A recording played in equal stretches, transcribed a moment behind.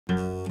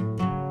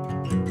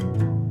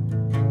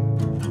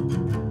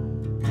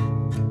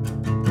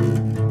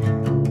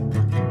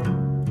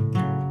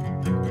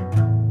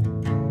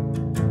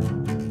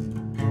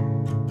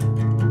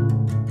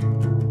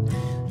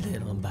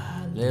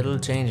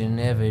changing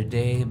every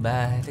day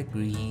by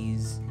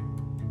degrees,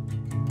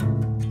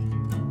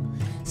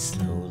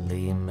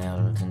 slowly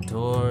melting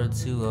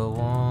towards who I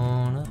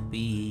wanna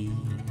be.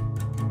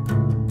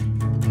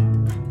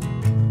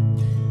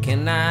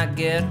 Can I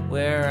get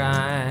where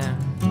I'm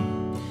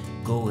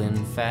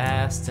going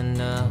fast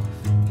enough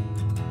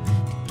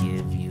to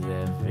give you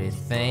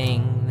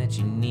everything that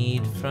you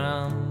need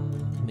from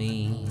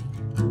me?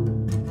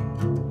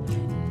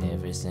 In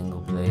every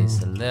single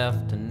place I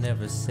left, I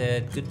never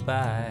said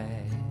goodbye,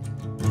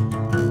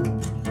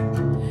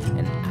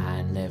 and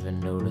I never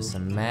notice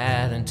I'm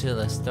mad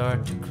until I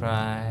start to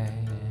cry.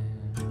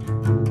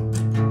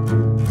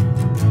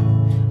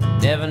 I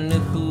never knew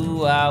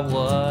who I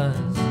was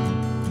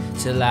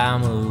till I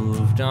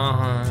moved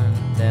on.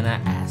 Then I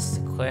asked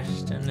a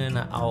question and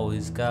I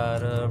always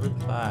got a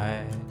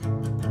reply.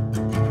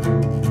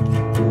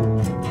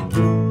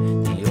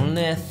 The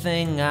only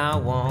thing I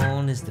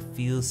want is to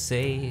feel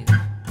safe.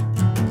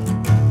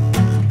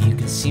 You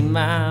can see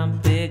my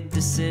big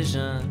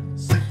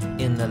decisions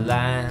in the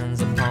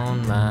lines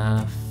upon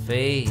my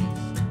face.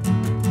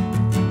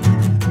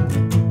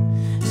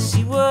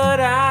 See what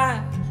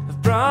I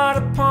have brought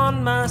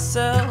upon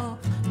myself,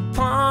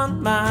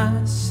 upon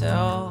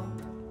myself.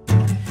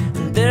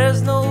 And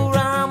there's no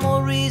rhyme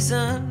or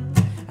reason,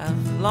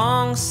 I've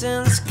long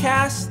since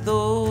cast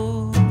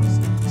those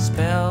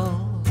spells.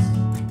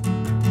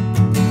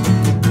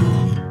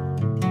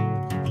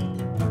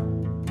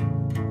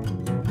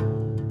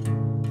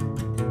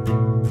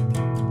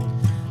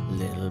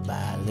 Little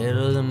by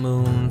little the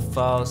moon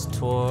falls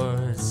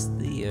towards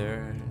the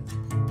earth.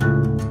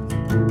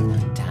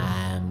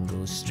 Time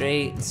goes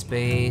straight and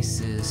space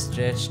is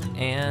stretched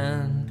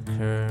and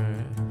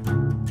curved.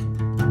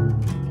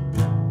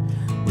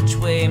 Which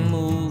way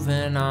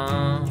moving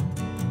on?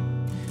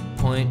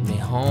 Point me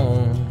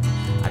home.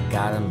 I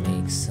gotta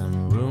make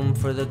some room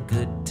for the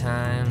good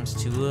times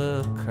to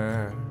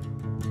occur.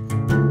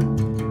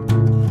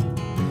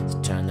 So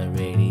turn the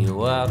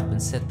radio up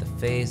and set the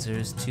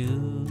phasers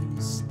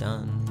to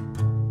stun,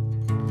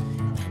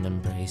 and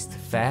embrace the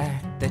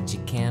fact that you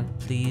can't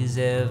please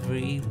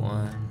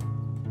everyone.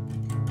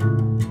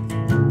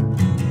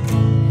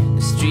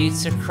 The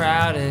streets are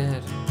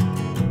crowded,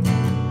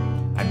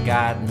 I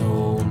got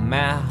no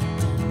mouth,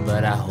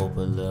 but I hope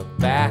I look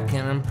back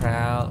and I'm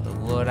proud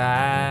of what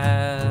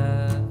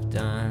I've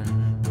done.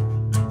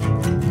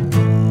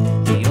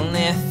 The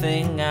only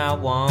thing I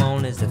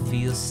want is to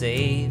feel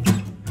safe.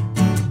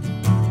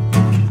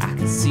 I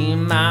can see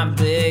my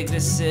big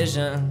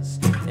decisions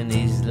in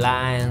these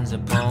lines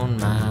upon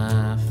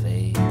my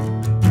face.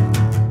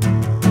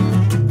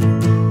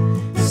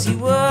 See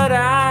what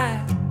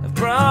I have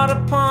brought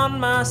upon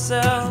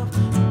myself,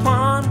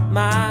 upon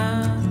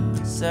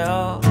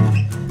myself.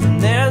 And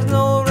there's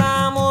no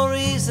rhyme or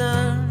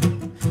reason,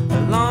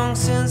 I've long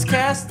since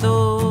cast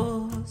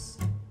those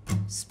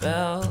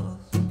spells.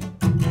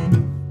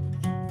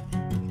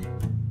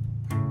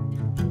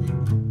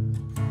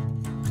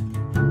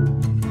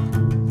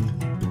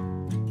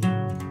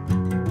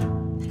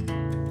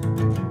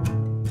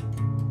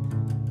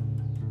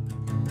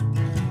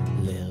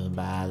 Little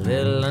by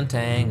little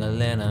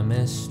untangling a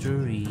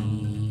mystery.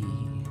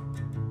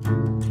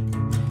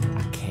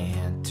 I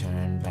can't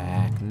turn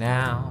back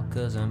now,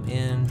 'cause I'm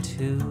in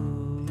too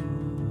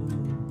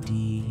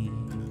deep.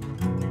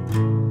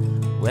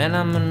 When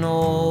I'm an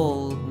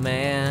old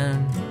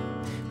man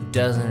who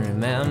doesn't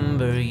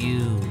remember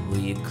you, will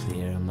you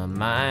clear my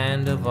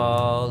mind of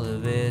all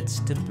of its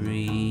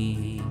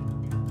debris?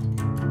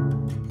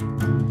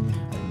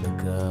 I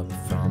look up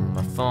from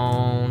my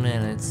phone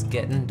and it's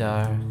getting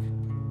dark,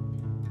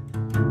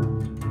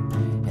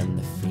 and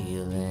the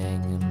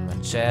feeling in my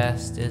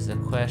chest is a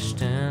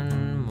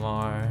question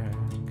mark.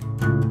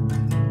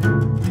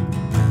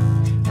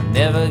 I'll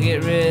never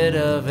get rid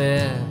of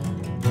it,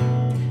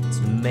 it's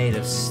made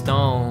of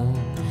stone.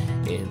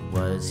 It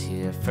was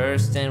here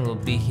first and will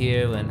be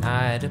here when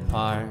I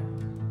depart.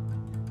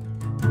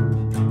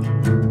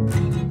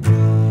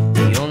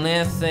 The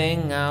only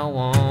thing I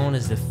want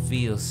is to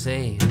feel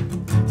safe.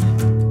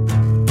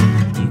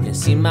 You can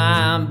see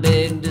my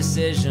big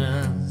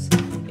decisions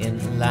in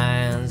the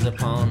lines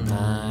upon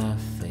my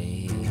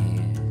face.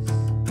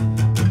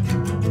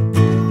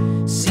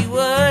 See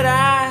what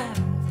I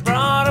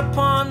brought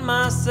upon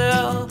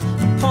myself,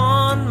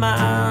 upon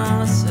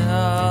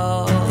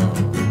myself.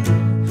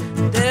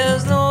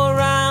 There's no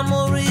rhyme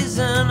or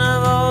reason,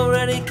 I've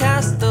already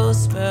cast those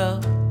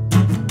spells.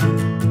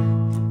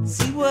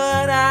 See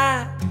what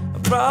I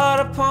brought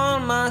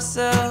upon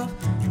myself,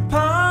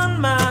 upon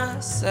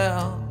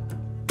myself.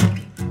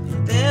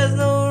 There's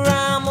no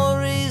rhyme or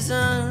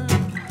reason,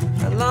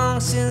 I've long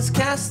since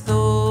cast those